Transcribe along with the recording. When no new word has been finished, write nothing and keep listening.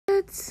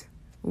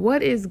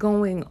What is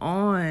going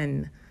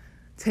on?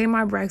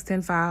 Tamar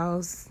Braxton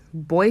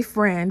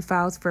boyfriend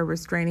files for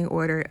restraining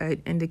order.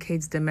 It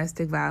indicates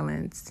domestic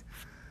violence.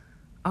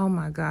 Oh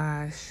my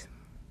gosh.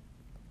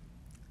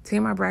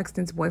 Tamar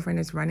Braxton's boyfriend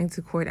is running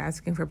to court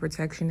asking for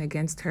protection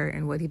against her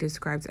in what he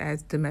describes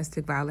as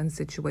domestic violence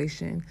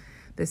situation.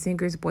 The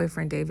singer's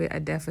boyfriend, David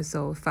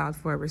Adefeso, filed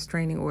for a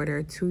restraining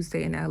order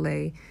Tuesday in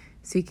LA,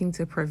 seeking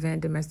to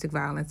prevent domestic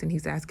violence, and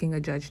he's asking a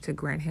judge to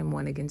grant him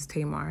one against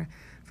Tamar.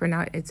 For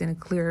now, it's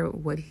unclear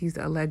what he's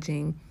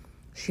alleging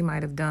she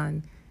might have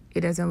done.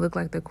 It doesn't look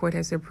like the court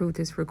has approved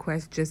his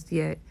request just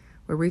yet.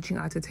 We're reaching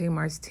out to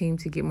Tamar's team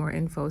to get more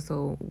info,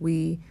 so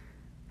we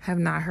have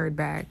not heard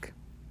back.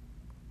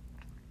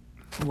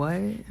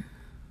 What?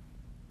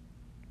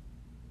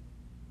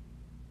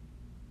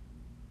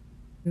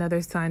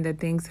 Another sign that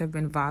things have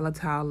been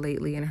volatile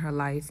lately in her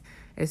life,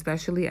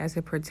 especially as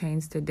it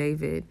pertains to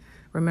David.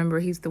 Remember,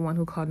 he's the one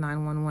who called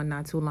 911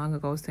 not too long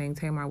ago saying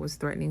Tamar was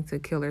threatening to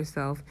kill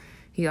herself.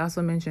 He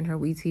also mentioned her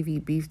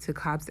WeTV beef to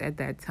cops at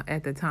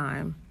the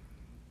time.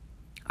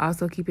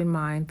 Also, keep in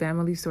mind,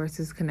 family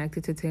sources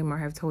connected to Tamar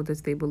have told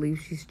us they believe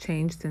she's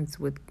changed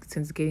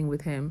since getting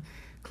with him,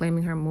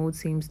 claiming her mood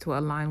seems to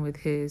align with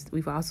his.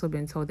 We've also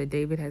been told that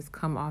David has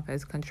come off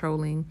as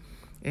controlling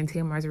in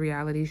Tamar's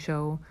reality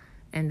show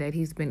and that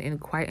he's been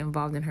quite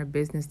involved in her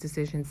business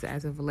decisions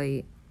as of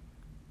late.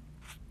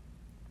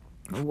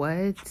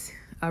 What?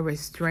 A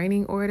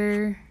restraining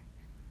order?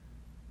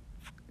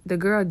 The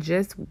girl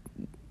just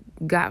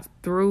got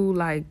through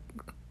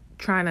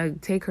trying to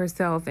take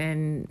herself,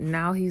 and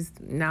now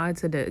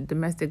it's a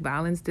domestic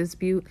violence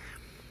dispute.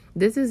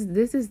 This is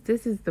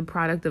the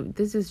product of,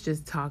 this is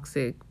just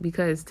toxic,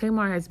 because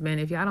Tamar has been,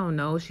 if y'all don't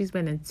know, she's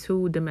been in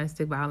 2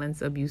 domestic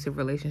violence abusive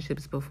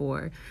relationships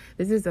before.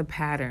 This is a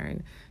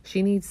pattern.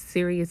 She needs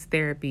serious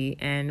therapy,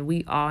 and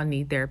we all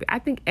need therapy. I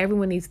think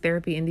everyone needs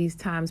therapy in these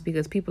times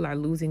because people are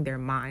losing their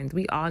minds.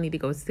 We all need to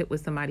go sit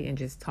with somebody and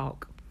just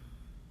talk.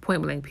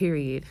 Point blank,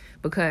 period.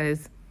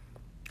 Because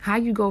how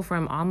you go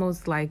from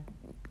almost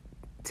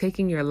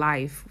taking your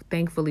life,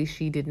 thankfully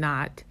she did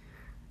not,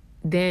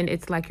 then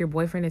it's like your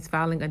boyfriend is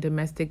filing a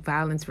domestic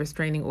violence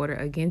restraining order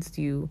against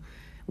you.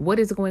 What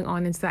is going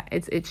on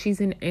inside? She's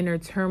in inner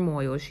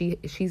turmoil.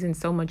 She's in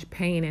so much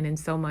pain and in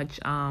so much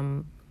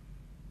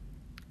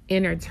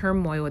inner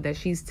turmoil that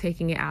she's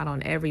taking it out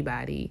on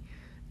everybody.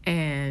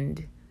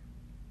 And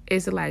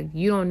it's like,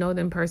 you don't know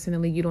them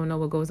personally, you don't know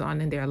what goes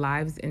on in their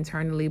lives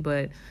internally,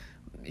 but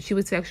she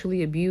was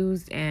sexually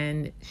abused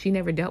and she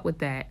never dealt with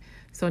that.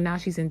 So now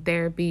she's in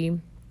therapy,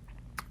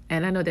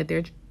 and I know that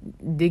they're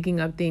digging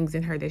up things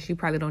in her that she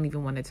probably don't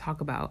even want to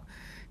talk about.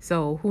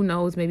 So who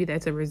knows, maybe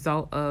that's a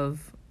result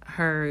of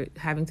her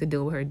having to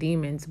deal with her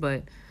demons.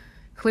 But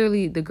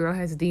clearly the girl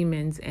has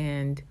demons,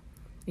 and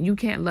you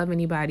can't love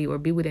anybody or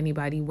be with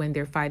anybody when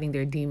they're fighting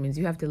their demons.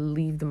 You have to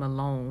leave them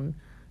alone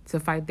to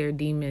fight their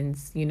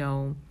demons,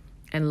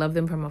 and love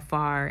them from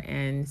afar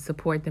and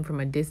support them from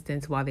a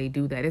distance while they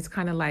do that. It's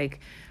kind of like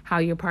how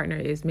your partner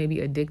is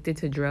maybe addicted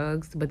to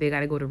drugs, but they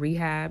got to go to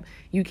rehab.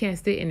 You can't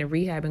sit in the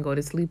rehab and go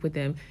to sleep with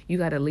them. You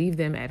got to leave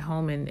them at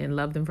home and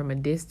love them from a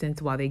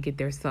distance while they get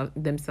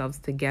themselves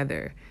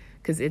together,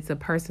 because it's a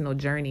personal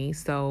journey.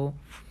 So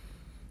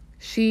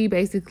she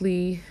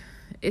basically,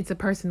 it's a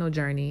personal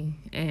journey,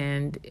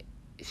 and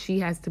she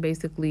has to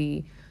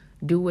basically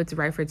do what's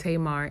right for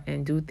Tamar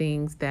and do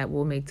things that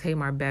will make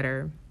Tamar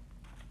better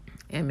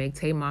and make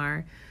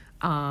Tamar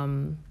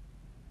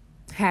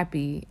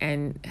happy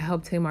and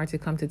help Tamar to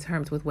come to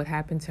terms with what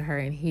happened to her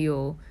and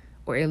heal,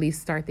 or at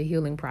least start the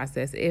healing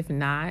process. If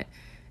not,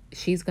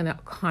 she's going to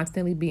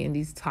constantly be in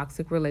these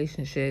toxic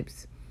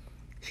relationships.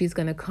 She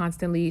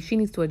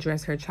needs to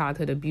address her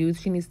childhood abuse.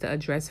 She needs to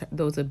address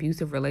those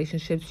abusive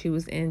relationships she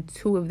was in,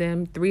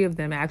 3 of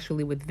them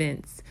actually, with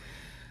Vince.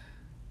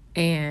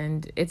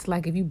 And it's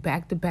like, if you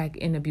back to back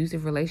in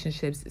abusive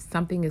relationships,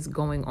 something is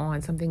going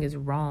on, something is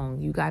wrong.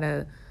 You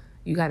gotta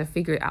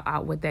figure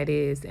out what that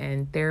is.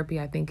 And therapy,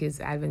 I think, is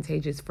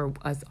advantageous for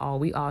us all.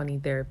 We all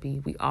need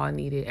therapy. We all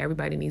need it.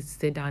 Everybody needs to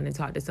sit down and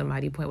talk to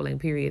somebody, point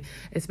blank, period.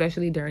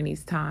 Especially during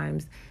these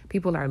times,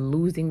 people are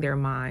losing their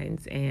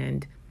minds,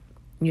 and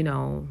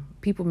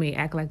people may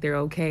act like they're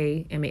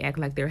okay and may act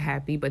like they're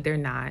happy, but they're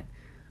not.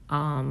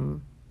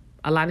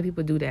 A lot of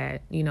people do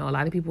that. A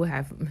lot of people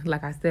have,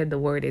 like I said, the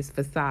word is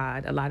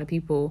facade. A lot of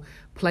people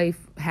play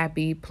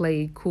happy,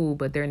 play cool,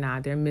 but they're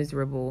not. They're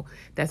miserable.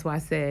 That's why I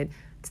said,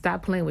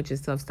 stop playing with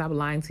yourself. Stop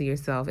lying to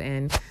yourself,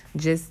 and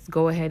just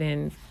go ahead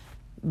and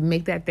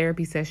make that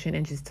therapy session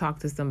and just talk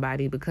to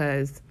somebody,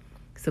 because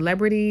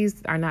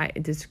celebrities are not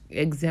just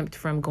exempt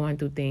from going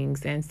through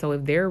things. And so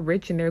if they're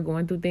rich and they're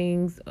going through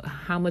things,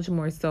 how much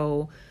more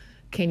so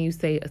can you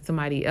say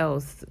somebody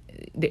else?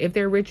 If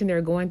they're rich and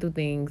they're going through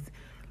things,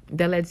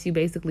 that lets you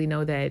basically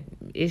know that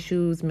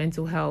issues,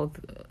 mental health,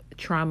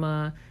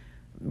 trauma,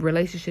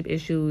 relationship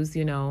issues,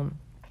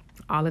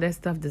 all of that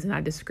stuff does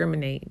not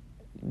discriminate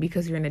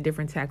because you're in a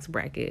different tax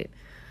bracket.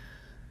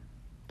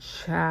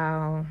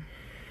 Child,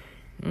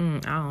 I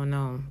don't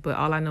know. But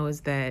all I know is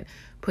that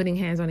putting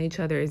hands on each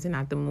other is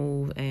not the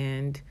move.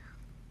 And,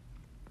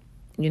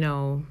 you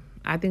know,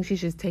 I think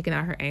she's just taking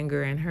out her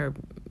anger and her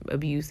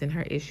abuse and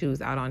her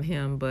issues out on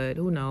him, but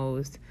who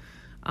knows?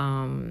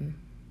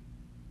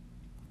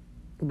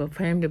 But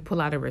for him to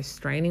pull out a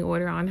restraining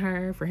order on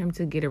her, for him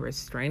to get a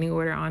restraining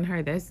order on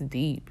her, that's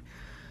deep.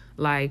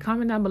 Like,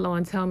 comment down below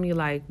and tell me,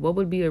 like, what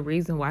would be a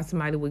reason why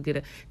somebody would get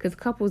a... Because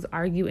couples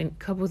argue and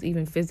couples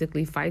even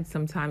physically fight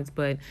sometimes,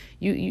 but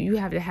you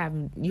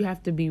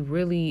have to be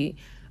really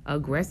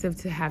aggressive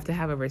to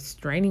have a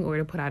restraining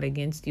order put out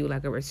against you,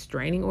 like a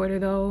restraining order,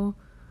 though.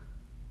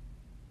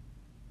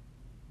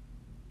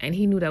 And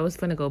he knew that was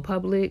finna go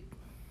public.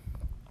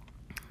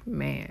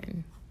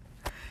 Man.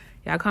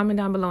 Y'all comment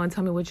down below and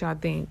tell me what y'all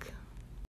think.